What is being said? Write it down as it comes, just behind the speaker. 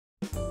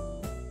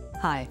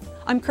Hi,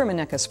 I'm Kerman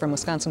Eckes from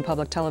Wisconsin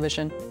Public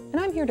Television, and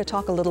I'm here to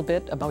talk a little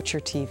bit about your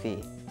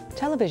TV.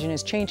 Television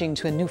is changing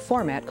to a new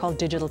format called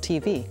digital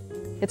TV.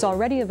 It's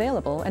already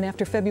available, and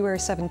after February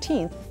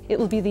 17th, it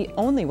will be the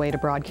only way to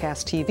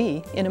broadcast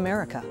TV in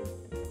America.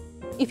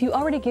 If you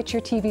already get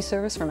your TV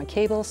service from a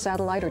cable,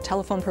 satellite, or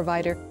telephone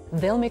provider,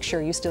 they'll make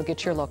sure you still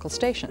get your local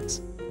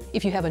stations.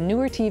 If you have a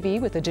newer TV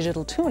with a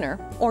digital tuner,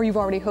 or you've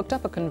already hooked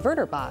up a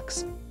converter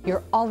box,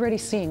 you're already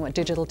seeing what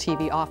digital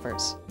TV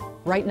offers.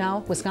 Right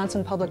now,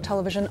 Wisconsin Public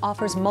Television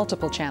offers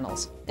multiple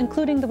channels,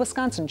 including the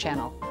Wisconsin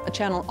Channel, a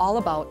channel all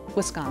about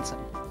Wisconsin.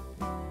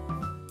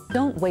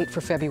 Don't wait for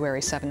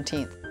February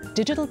 17th.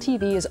 Digital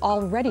TV is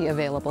already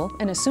available,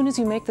 and as soon as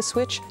you make the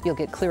switch, you'll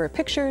get clearer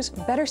pictures,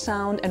 better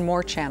sound, and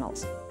more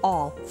channels,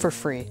 all for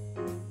free.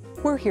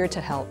 We're here to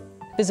help.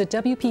 Visit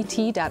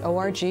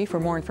WPT.org for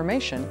more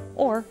information,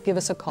 or give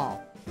us a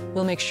call.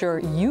 We'll make sure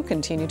you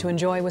continue to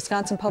enjoy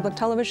Wisconsin Public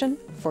Television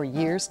for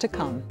years to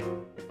come.